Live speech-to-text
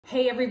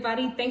Hey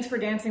everybody, thanks for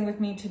dancing with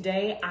me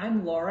today.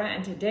 I'm Laura,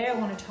 and today I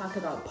want to talk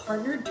about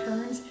partnered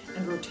turns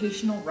and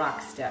rotational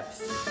rock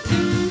steps.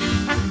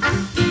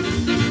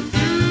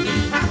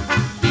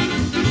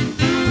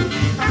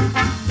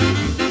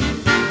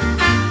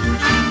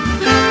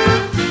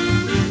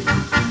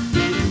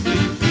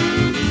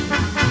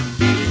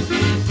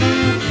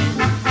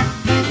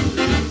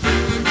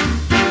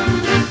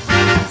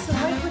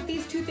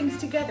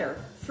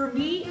 For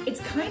me,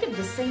 it's kind of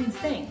the same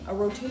thing. A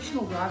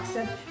rotational rock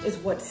step is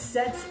what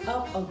sets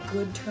up a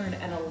good turn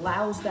and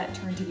allows that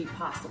turn to be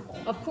possible.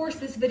 Of course,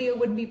 this video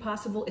wouldn't be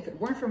possible if it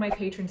weren't for my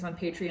patrons on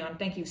Patreon.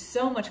 Thank you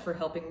so much for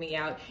helping me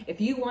out.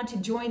 If you want to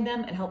join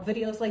them and help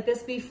videos like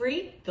this be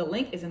free, the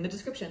link is in the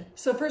description.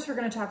 So first we're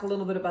going to talk a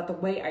little bit about the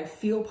way I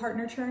feel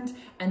partner turns,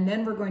 and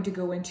then we're going to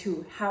go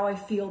into how I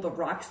feel the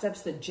rock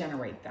steps that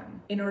generate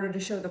them. In order to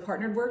show the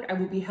partnered work, I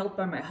will be helped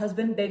by my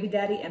husband, baby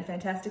daddy, and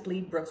fantastic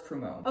lead, Brooks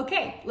Prumo.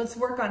 Okay, let's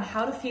work on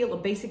how to feel a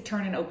basic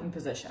turn in open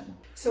position.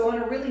 So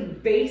on a really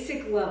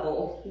basic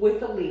level with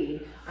the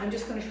lead, I'm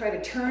just going to try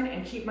to turn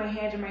and keep my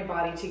hand and my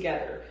body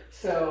together.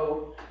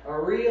 So a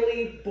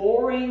really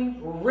boring,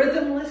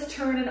 rhythmless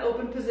turn in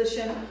open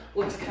position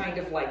looks kind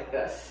of like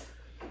this.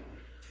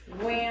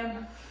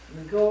 Wham,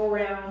 and go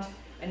around,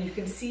 and you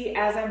can see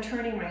as I'm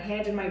turning, my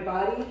hand and my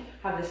body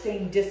have the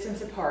same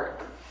distance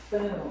apart.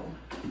 Boom.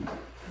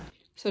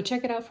 So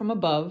check it out from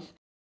above.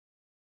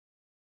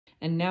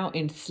 And now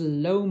in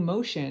slow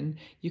motion,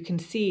 you can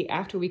see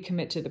after we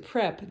commit to the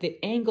prep, the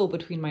angle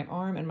between my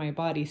arm and my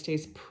body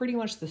stays pretty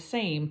much the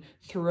same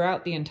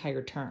throughout the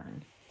entire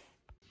turn.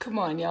 Come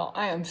on, y'all,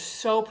 I am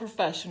so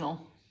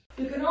professional.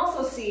 You can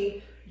also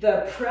see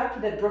the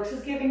prep that Brooks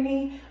is giving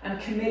me. I'm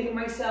committing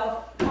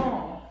myself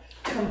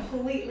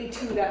completely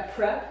to that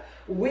prep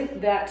with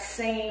that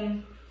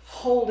same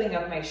holding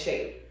of my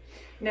shape.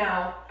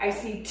 Now, I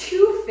see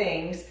two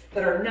things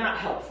that are not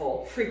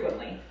helpful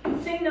frequently.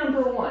 Thing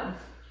number one,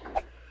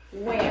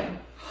 wham,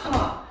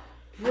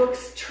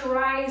 Brooks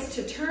tries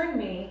to turn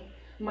me,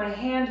 my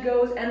hand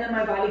goes, and then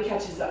my body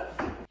catches up.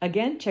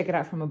 Again, check it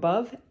out from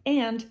above,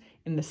 and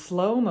in the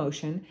slow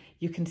motion,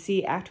 you can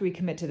see after we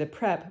commit to the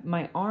prep,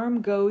 my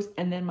arm goes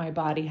and then my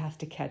body has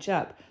to catch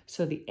up.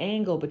 So the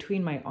angle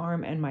between my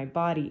arm and my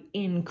body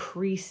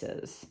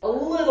increases. A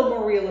little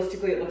more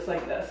realistically, it looks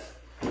like this.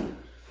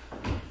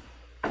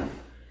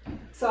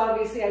 So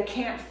obviously I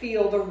can't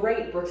feel the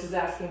rate Brooks is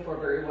asking for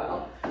very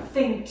well.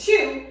 Thing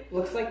two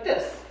looks like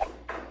this.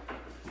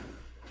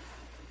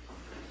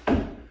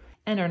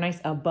 And our nice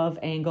above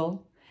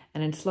angle.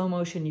 And in slow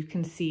motion, you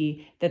can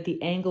see that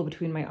the angle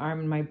between my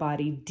arm and my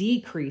body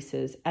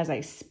decreases as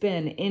I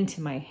spin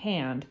into my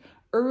hand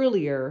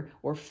earlier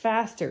or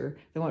faster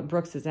than what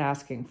Brooks is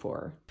asking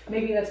for.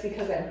 Maybe that's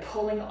because I'm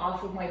pulling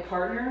off of my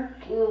partner.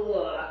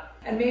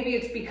 And maybe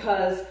it's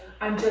because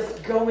I'm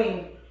just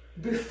going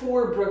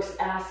before Brooks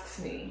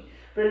asks me.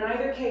 But in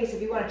either case,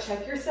 if you want to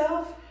check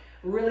yourself,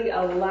 really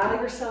allow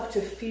yourself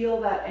to feel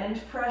that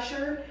end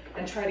pressure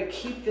and try to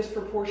keep this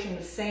proportion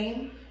the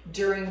same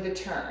during the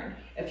turn.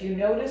 If you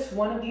notice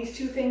one of these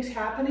two things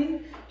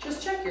happening,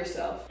 just check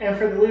yourself. And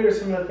for the leaders,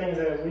 some of the things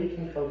that we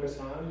can focus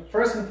on.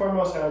 First and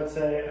foremost, I would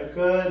say a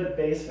good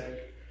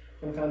basic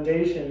and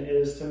foundation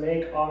is to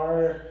make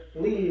our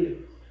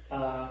lead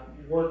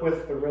work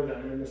with the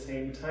rhythm in the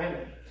same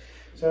timing.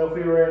 So if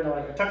we were in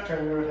like a tuck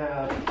turn, we would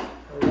have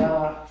a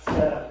rock,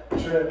 step,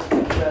 trip,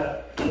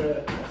 step,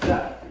 trip,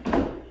 step.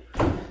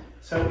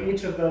 So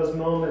each of those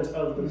moments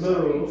of the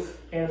move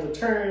and the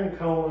turn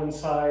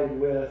coincide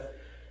with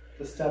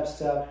the step,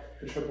 step,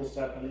 the triple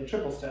step, and the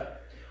triple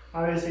step.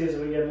 Obviously, as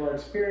we get more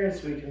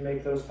experience, we can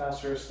make those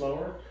faster or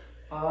slower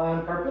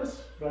on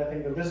purpose, but I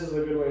think that this is a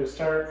good way to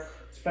start,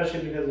 especially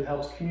because it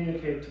helps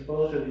communicate to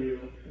both of you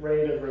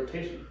rate of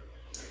rotation.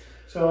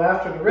 So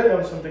after the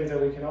rhythm, some things that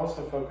we can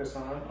also focus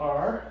on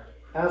are,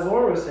 as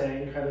Laura was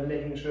saying, kind of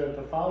making sure that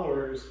the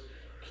followers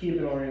keep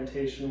an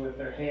orientation with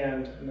their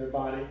hand and their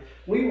body.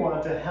 We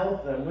want to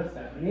help them with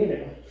that,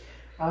 meaning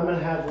I'm going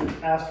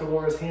to ask for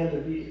Laura's hand to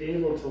be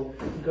able to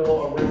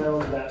go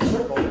around that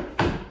circle.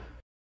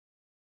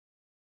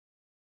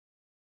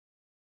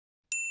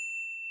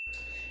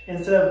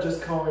 Instead of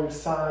just going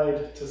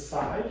side to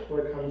side,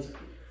 where it comes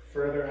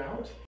further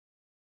out.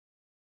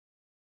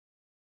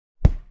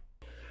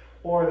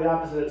 Or the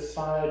opposite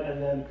side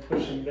and then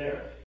pushing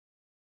there.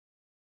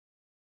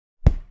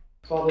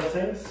 So all those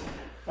things,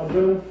 a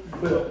boom,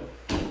 boom.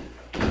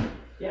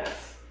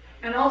 Yes.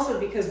 And also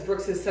because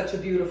Brooks is such a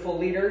beautiful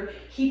leader,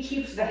 he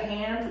keeps the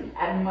hand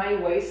at my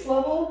waist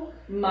level,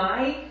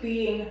 my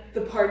being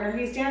the partner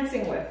he's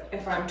dancing with.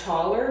 If I'm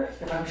taller,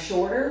 if I'm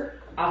shorter,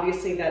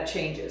 obviously that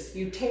changes.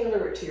 You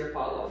tailor it to your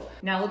follow.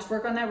 Now let's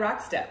work on that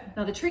rock step.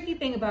 Now the tricky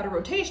thing about a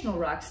rotational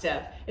rock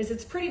step is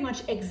it's pretty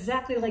much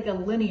exactly like a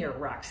linear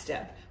rock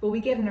step, but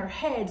we get in our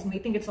heads and we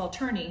think it's all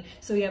turny,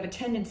 so we have a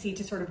tendency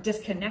to sort of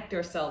disconnect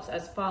ourselves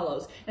as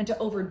follows and to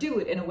overdo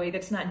it in a way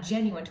that's not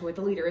genuine to what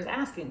the leader is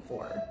asking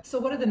for. So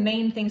what are the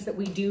main things that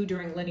we do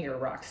during linear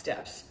rock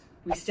steps?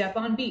 We step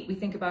on beat, we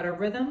think about our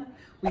rhythm,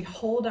 we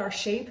hold our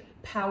shape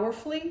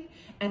powerfully,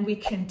 and we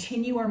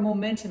continue our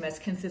momentum as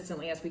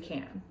consistently as we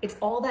can. It's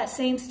all that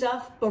same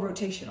stuff, but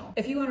rotational.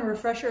 If you want a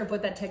refresher of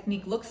what that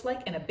technique looks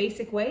like in a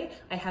basic way,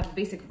 I have a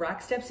basic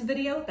rock steps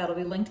video that'll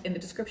be linked in the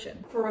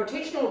description. For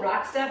rotational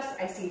rock steps,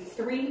 I see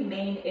three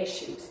main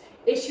issues.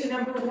 Issue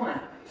number one,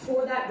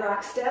 for that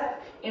rock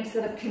step,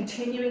 instead of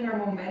continuing our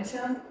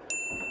momentum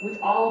with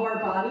all of our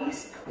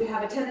bodies, we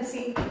have a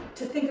tendency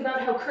to think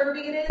about how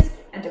curvy it is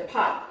and to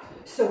pop.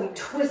 So we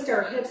twist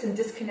our hips and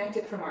disconnect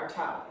it from our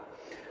top.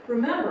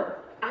 Remember,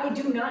 I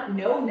do not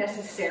know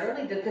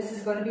necessarily that this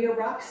is going to be a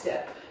rock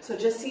step. So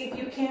just see if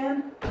you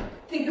can.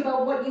 Think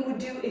about what you would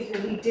do if your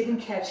lead didn't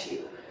catch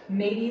you.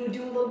 Maybe you would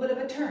do a little bit of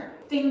a turn.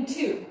 Thing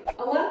two,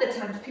 a lot of the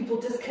times people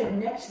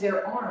disconnect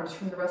their arms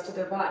from the rest of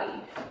their body.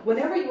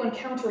 Whenever you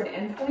encounter an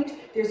endpoint,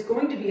 there's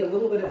going to be a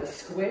little bit of a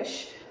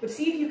squish, but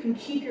see if you can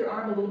keep your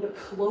arm a little bit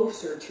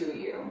closer to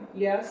you,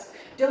 yes?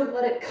 Don't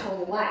let it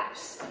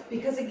collapse,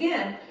 because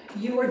again,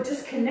 you are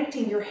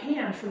disconnecting your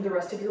hand from the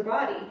rest of your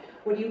body.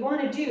 What you want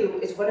to do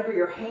is whatever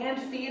your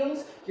hand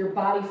feels, your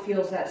body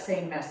feels that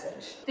same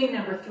message. Thing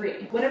number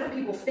three, whenever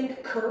people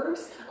think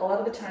curves, a lot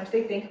of the times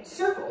they think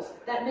circles.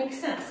 That makes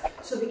sense.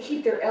 So they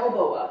keep their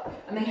elbow up,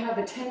 and they have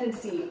a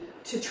tendency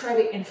to try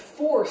to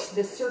enforce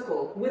this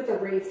circle with a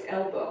raised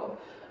elbow.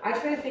 I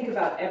try to think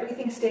about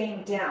everything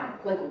staying down,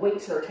 like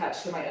weights are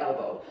attached to my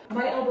elbow.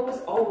 My elbow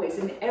is always,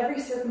 in every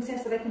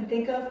circumstance that I can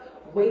think of,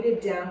 weighted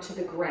down to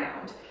the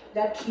ground.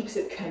 That keeps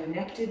it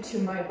connected to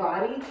my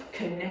body,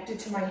 connected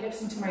to my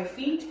hips and to my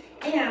feet,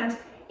 and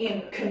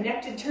in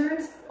connected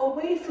turns,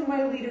 away from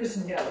my leader's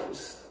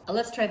nose.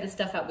 Let's try this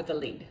stuff out with the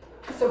lead.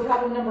 So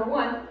problem number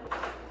one,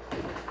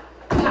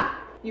 pop.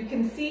 You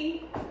can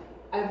see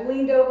I've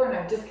leaned over and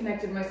I've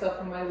disconnected myself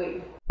from my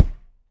lead.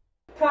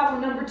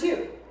 Problem number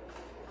two,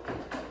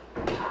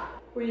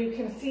 where you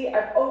can see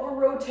I've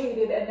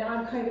over-rotated and now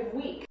I'm kind of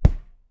weak.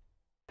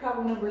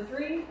 Problem number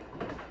three,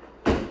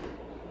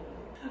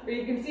 where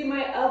you can see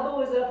my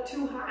elbow is up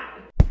too high.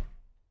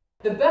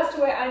 The best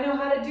way I know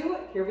how to do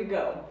it, here we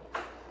go.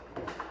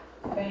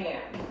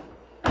 Bam.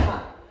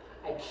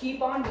 I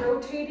keep on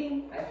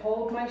rotating, I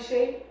hold my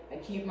shape, I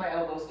keep my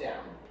elbows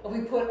down. If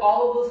we put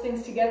all of those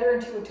things together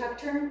into a tuck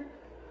turn,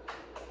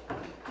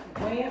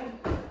 wham,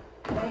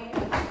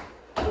 bam,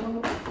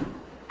 boom,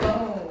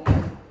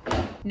 boom.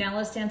 Now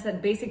let's dance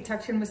that basic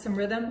tuck turn with some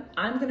rhythm.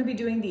 I'm going to be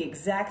doing the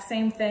exact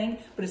same thing,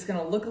 but it's going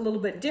to look a little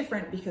bit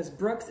different because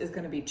Brooks is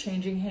going to be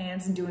changing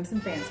hands and doing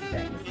some fancy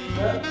things.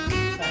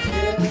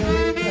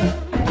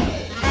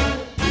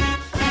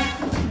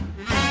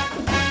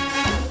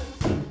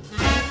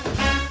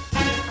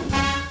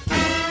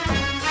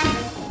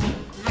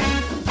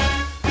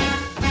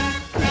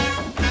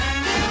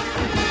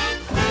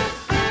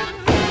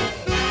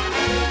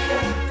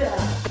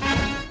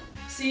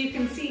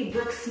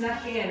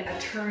 Snuck in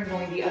a turn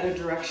going the other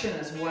direction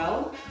as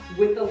well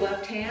with the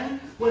left hand,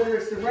 whether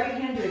it's the right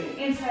hand doing an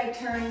inside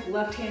turn,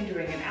 left hand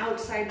doing an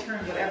outside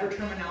turn, whatever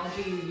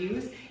terminology you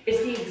use,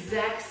 it's the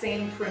exact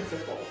same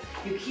principle.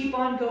 You keep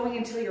on going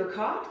until you're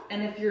caught,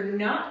 and if you're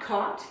not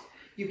caught,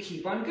 you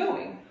keep on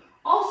going.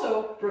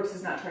 Also, Brooks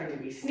is not trying to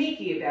be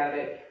sneaky about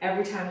it.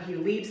 Every time he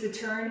leads the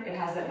turn, it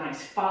has that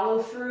nice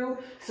follow through,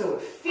 so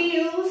it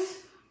feels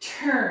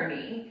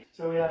turny.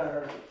 So we had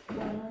our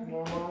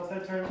normal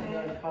outside turn and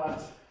then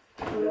caught.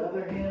 The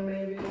other hand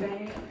maybe,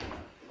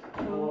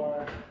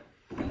 or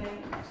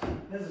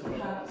this is what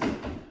it is.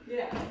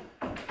 Yeah.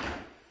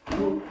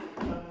 Boom,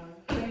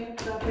 Bam,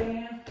 ba,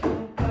 bam,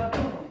 boom, ba,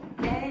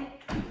 boom.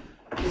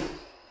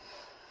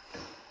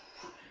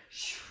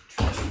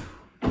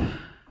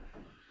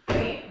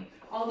 Bam.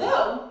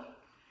 Although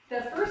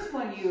that first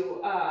one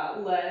you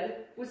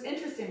led was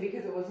interesting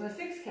because it wasn't a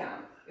 6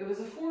 count. It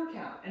was a 4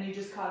 count, and you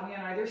just caught me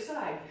on either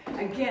side.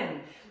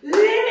 Again,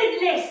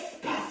 limitless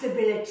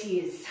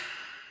possibilities.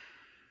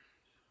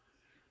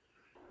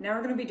 Now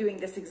we're going to be doing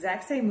this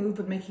exact same move,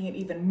 but making it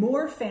even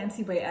more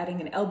fancy by adding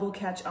an elbow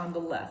catch on the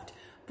left.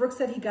 Brooks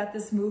said he got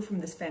this move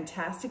from this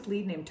fantastic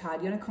lead named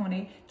Todd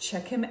Yonacone.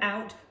 Check him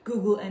out.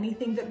 Google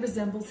anything that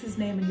resembles his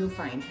name and you'll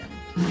find him.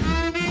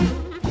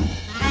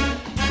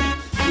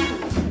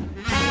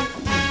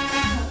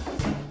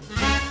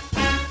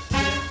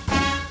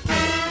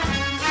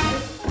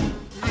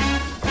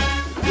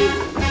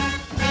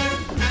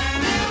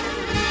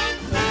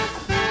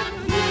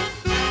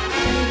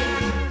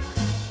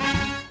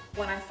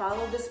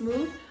 This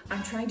move,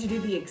 I'm trying to do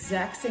the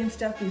exact same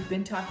stuff we've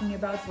been talking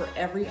about for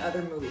every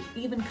other move.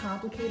 Even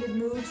complicated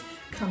moves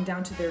come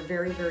down to their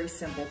very, very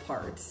simple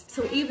parts.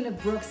 So even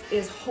if Brooks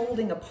is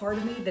holding a part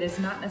of me that is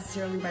not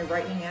necessarily my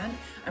right hand,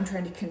 I'm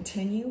trying to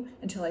continue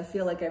until I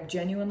feel like I've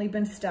genuinely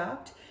been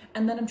stopped.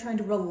 And then I'm trying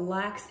to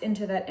relax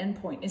into that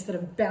endpoint instead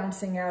of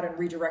bouncing out and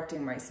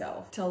redirecting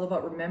myself. It's all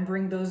about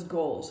remembering those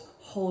goals.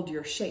 Hold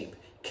your shape,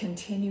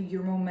 continue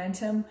your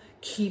momentum,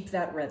 keep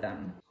that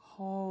rhythm.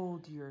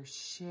 Hold your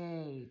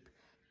shape.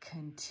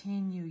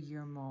 Continue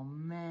your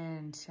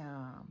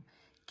momentum.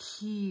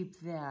 Keep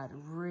that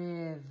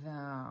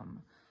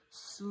rhythm.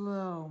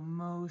 Slow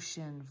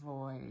motion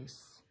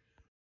voice.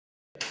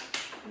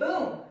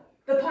 Boom.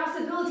 The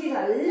possibilities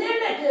are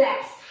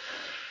limitless.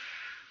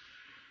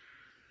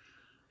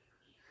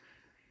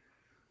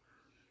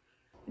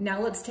 Now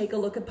let's take a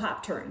look at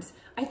pop turns.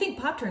 I think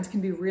pop turns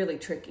can be really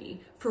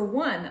tricky. For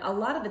one, a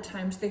lot of the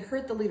times they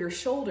hurt the leader's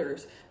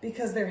shoulders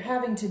because they're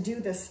having to do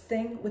this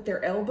thing with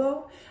their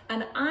elbow,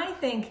 and I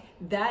think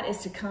that is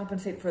to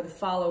compensate for the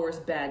follower's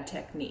bad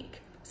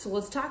technique. So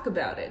let's talk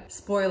about it.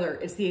 Spoiler,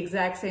 it's the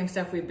exact same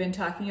stuff we've been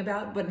talking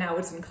about, but now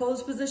it's in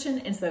closed position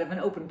instead of an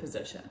open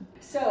position.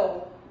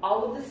 So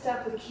all of the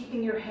stuff with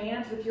keeping your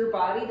hands with your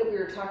body that we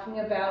were talking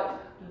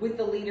about with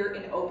the leader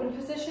in open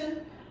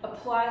position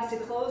applies to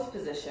closed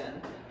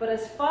position. But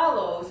as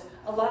follows,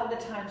 a lot of the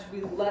times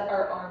we let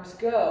our arms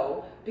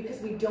go because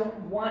we don't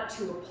want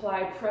to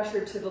apply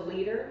pressure to the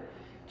leader.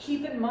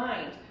 Keep in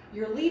mind,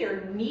 your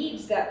leader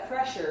needs that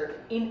pressure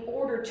in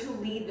order to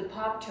lead the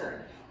pop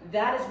turn.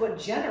 That is what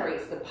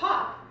generates the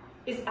pop,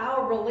 is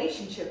our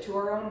relationship to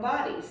our own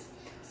bodies.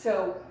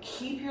 So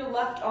keep your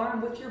left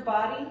arm with your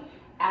body.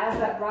 As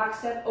that rock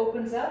step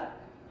opens up,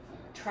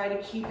 try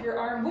to keep your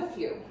arm with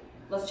you.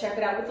 Let's check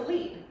it out with the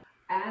lead.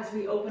 As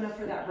we open up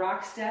for that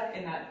rock step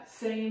in that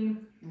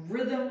same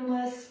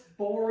rhythmless,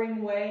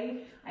 boring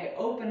way, I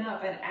open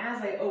up, and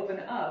as I open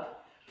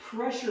up,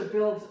 pressure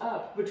builds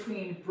up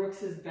between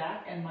Brooks's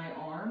back and my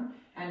arm,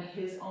 and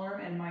his arm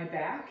and my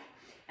back.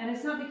 And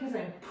it's not because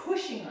I'm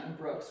pushing on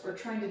Brooks or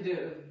trying to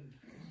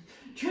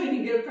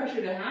get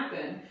pressure to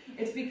happen.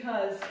 It's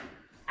because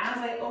as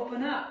I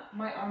open up,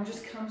 my arm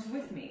just comes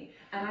with me,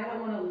 and I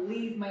don't want to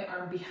leave my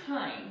arm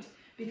behind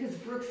because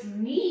Brooks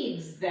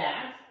needs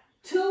that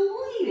to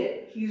lead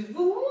it. He's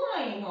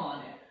relying on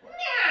it.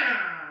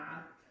 Yeah.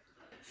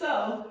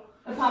 So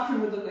a pop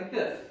turn would look like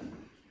this.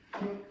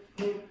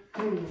 Hey,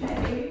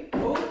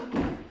 oh,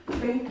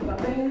 bing, ba,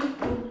 bing,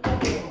 boom, ba,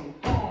 boom,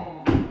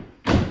 boom.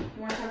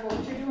 You want to talk about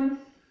what you're doing?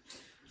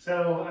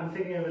 So I'm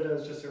thinking of it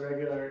as just a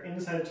regular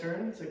inside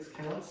turn, 6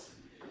 counts.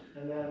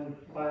 And then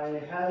by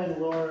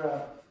having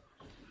Laura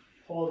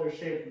hold her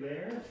shape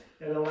there,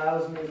 it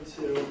allows me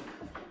to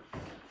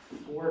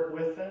work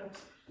with that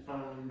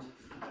and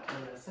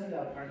the send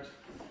out part.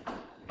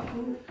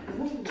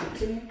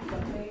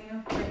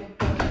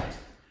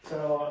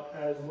 So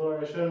as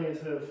Laura showed me,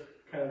 instead of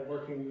kind of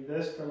working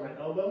this from my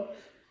elbow,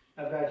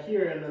 I've got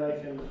here, and then I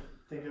can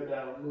think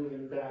about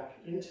moving back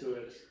into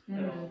it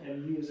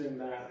and using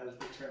that as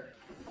the turn.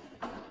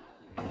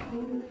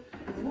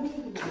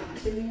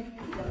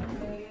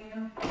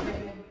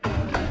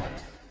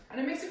 And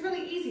it makes it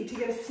really easy to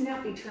get a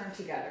snappy turn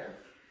together.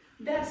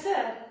 That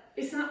said,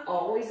 it's not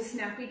always a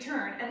snappy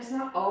turn, and it's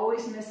not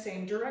always in the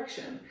same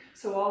direction.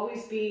 So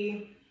always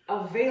be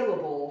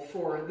available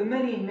for the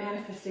many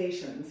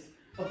manifestations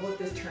of what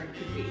this turn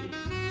could be.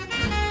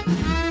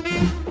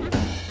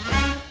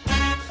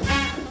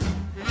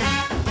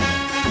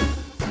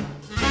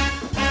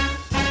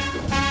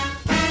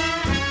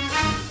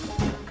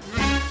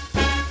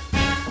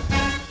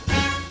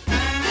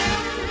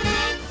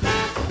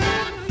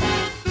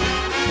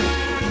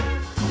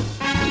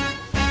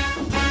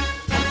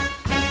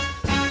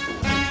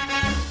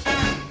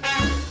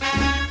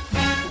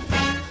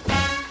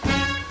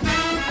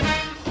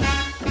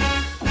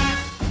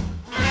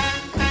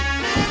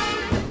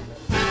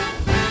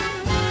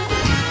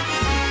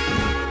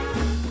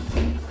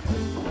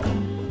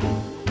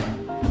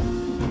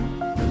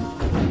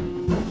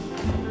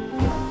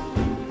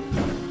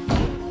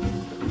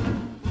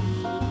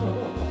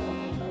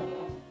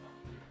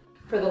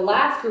 For the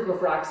last group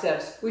of rock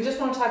steps, we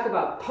just want to talk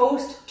about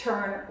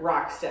post-turn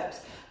rock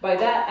steps. By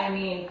that, I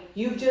mean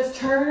you've just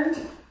turned,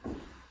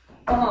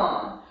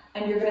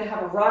 and you're going to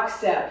have a rock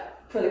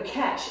step for the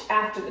catch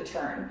after the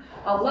turn.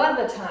 A lot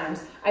of the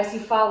times, I see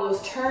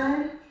follows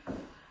turn,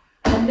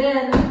 and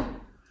then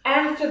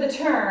after the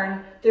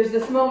turn, there's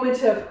this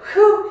moment of,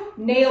 whew,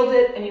 nailed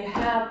it, and you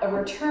have a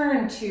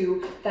return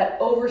to that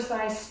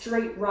oversized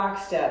straight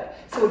rock step,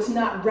 so it's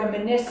not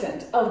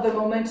reminiscent of the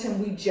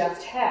momentum we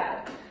just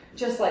had.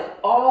 Just like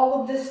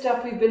all of this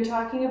stuff we've been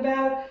talking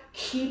about,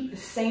 keep the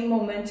same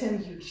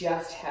momentum you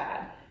just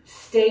had.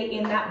 Stay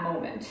in that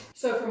moment.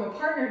 So from a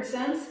partnered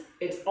sense,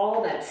 it's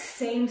all that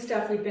same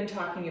stuff we've been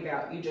talking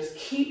about. You just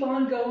keep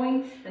on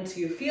going until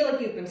you feel like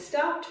you've been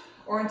stopped,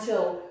 or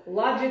until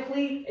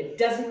logically it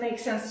doesn't make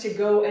sense to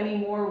go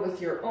anymore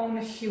with your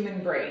own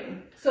human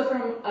brain. So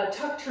from a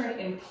tuck turn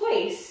in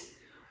place,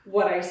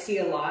 what I see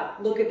a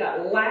lot, look at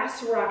that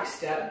last rock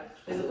step,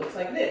 is it looks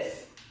like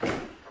this.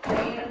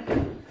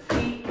 And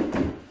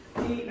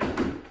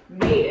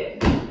made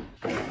it.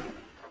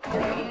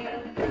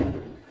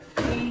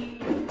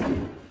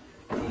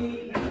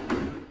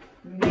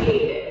 Made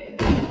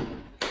it.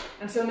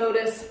 And so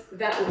notice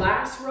that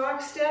last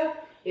rock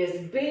step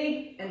is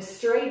big and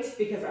straight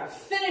because I've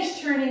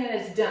finished turning and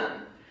it's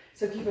done.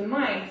 So keep in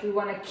mind, we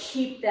want to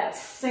keep that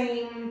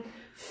same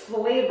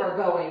flavor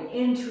going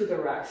into the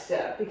rock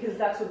step because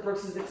that's what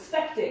Brooks is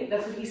expecting.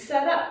 That's what he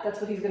set up. That's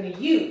what he's going to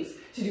use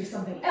to do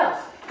something else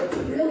that's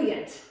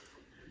brilliant.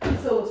 So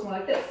it looks more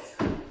like this.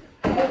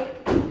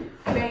 Bam,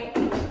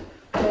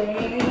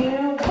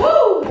 bam,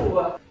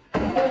 woo!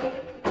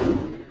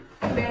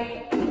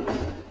 Bam,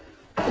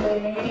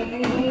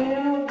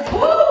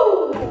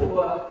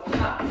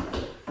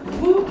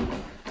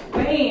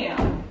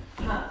 wham,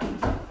 huh.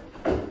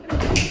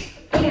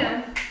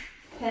 And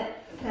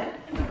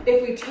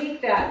if we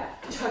take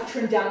that tuck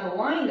turn down the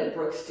line that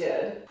Brooks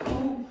did,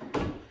 boom,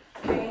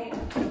 bang,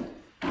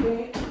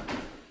 bang,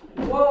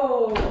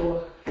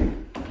 whoa.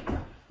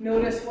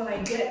 Notice when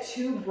I get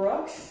to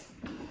Brooks,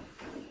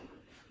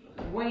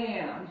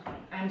 wham,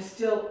 I'm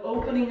still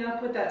opening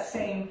up with that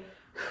same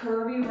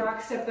curvy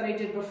rock step that I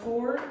did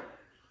before.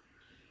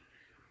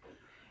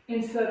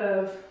 Instead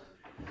of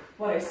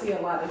what I see a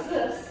lot is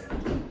this,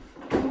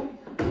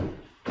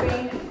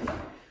 bang,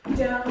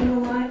 down the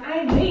line,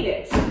 I made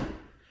it.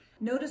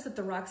 Notice that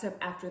the rock step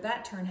after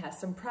that turn has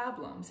some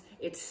problems.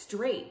 It's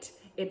straight,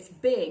 it's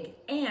big,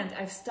 and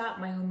I've stopped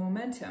my own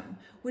momentum,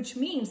 which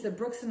means that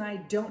Brooks and I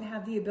don't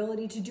have the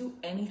ability to do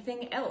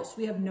anything else.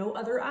 We have no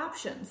other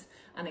options.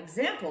 An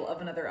example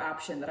of another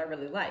option that I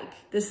really like.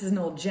 This is an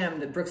old gem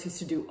that Brooks used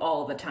to do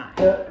all the time.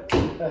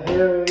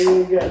 Here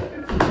we go.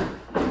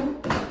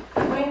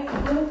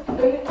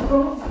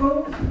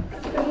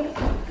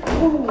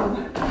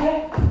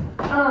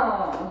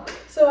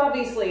 So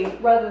obviously,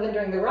 rather than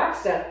doing the rock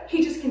step,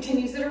 he just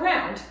continues it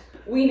around.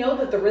 We know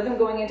that the rhythm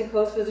going into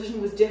closed position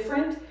was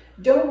different.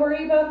 Don't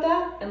worry about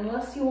that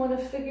unless you want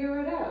to figure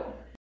it out.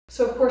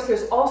 So of course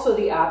there's also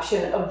the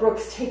option of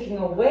Brooks taking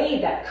away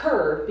that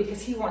curve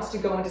because he wants to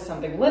go into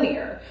something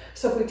linear.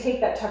 So if we take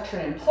that tuck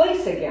turn in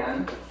place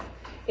again,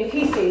 if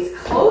he stays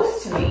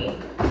close to me,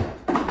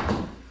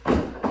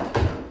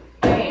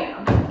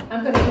 bam,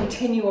 I'm going to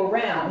continue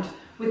around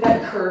with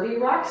that curvy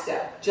rock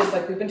step, just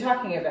like we've been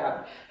talking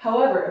about.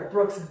 However, if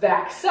Brooks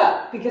backs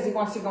up because he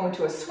wants to go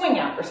into a swing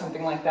out or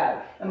something like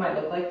that, it might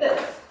look like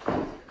this.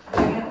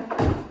 Bam,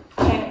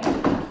 bam,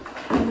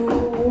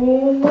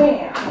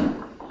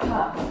 wham.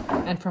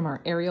 And from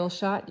our aerial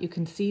shot, you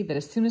can see that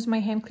as soon as my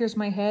hand clears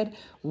my head,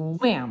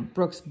 wham,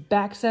 Brooks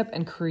backs up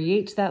and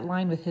creates that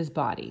line with his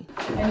body.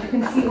 And you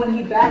can see when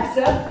he backs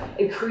up,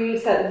 it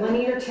creates that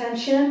linear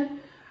tension.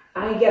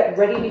 I get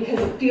ready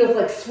because it feels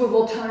like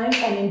swivel time,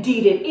 and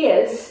indeed it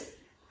is.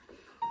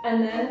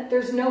 And then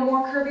there's no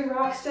more curvy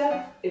rock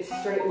step. It's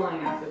straight line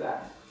after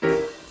that.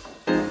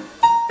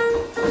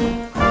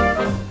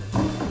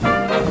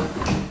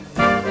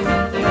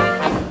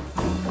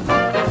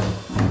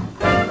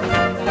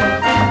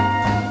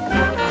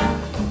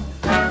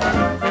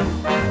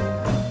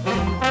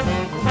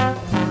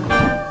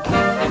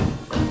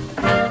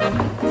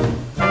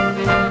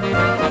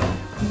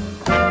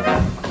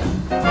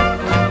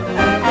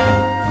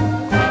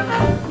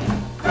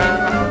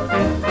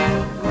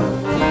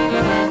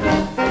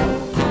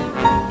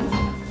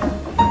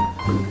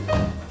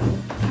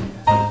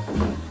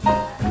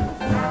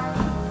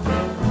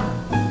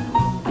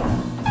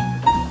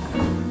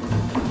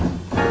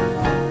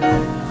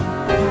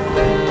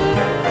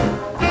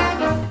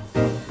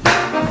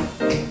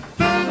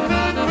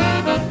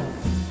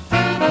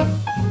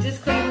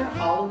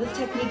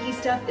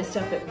 Is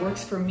stuff that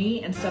works for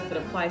me and stuff that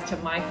applies to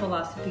my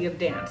philosophy of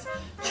dance.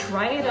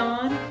 Try it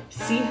on,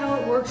 see how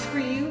it works for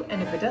you,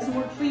 and if it doesn't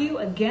work for you,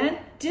 again,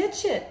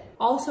 ditch it.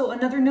 Also,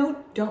 another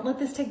note, don't let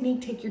this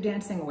technique take your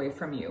dancing away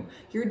from you.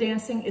 Your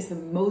dancing is the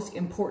most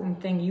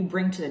important thing you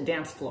bring to the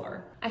dance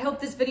floor. I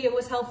hope this video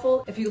was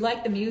helpful. If you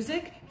like the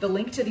music, the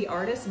link to the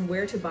artist and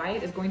where to buy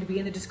it is going to be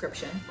in the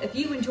description. If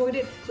you enjoyed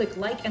it, click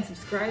like and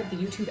subscribe. The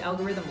YouTube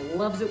algorithm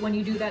loves it when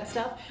you do that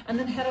stuff. And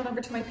then head on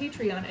over to my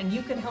Patreon and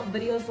you can help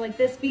videos like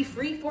this be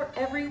free for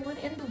everyone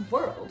in the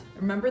world.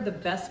 Remember, the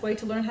best way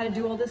to learn how to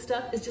do all this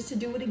stuff is just to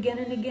do it again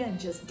and again.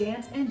 Just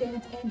dance and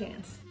dance and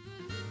dance.